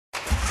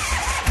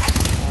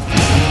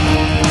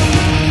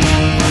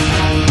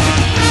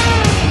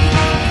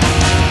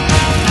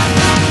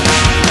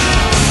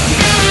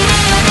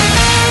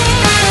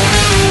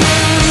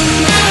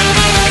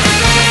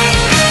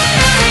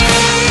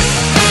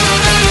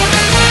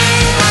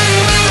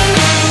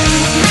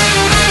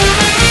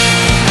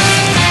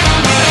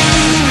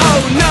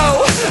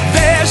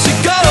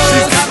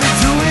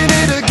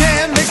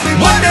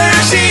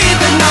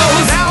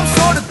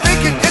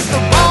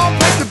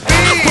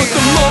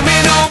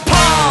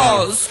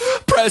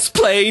Press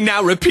play,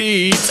 now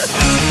repeat.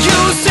 You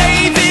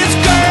say this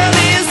girl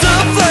is a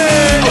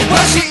flirt. Oh,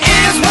 well she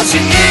is, well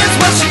she is,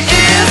 well she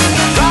is.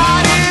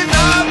 Riding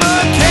a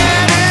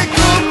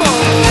mechanical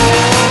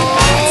bull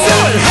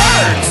till it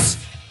hurts.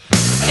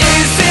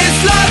 Is this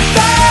love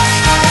there?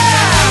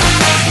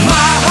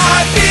 My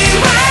heart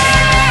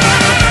beware.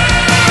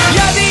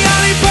 You're the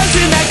only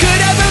person that could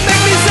ever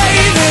make me say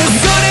this. I'm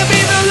gonna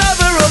be the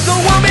lover of the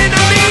woman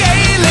on the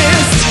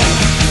A-list.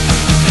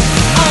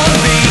 On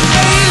the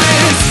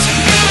A-list.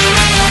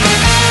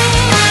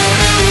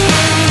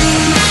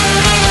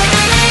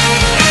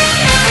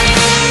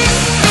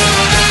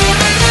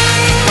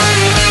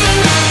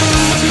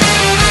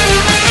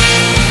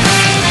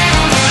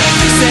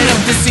 Set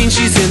up the scene,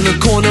 she's in the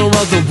corner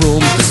of the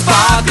room. The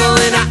sparkle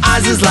in her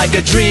eyes is like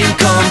a dream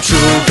come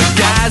true. The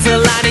guys are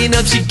lining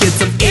up, she gets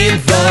them in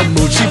the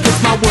mood. She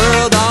puts my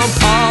world on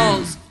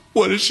pause.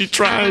 What is she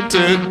trying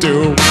to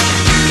do?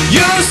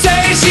 You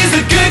say she's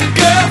a good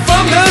girl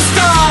from the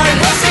start.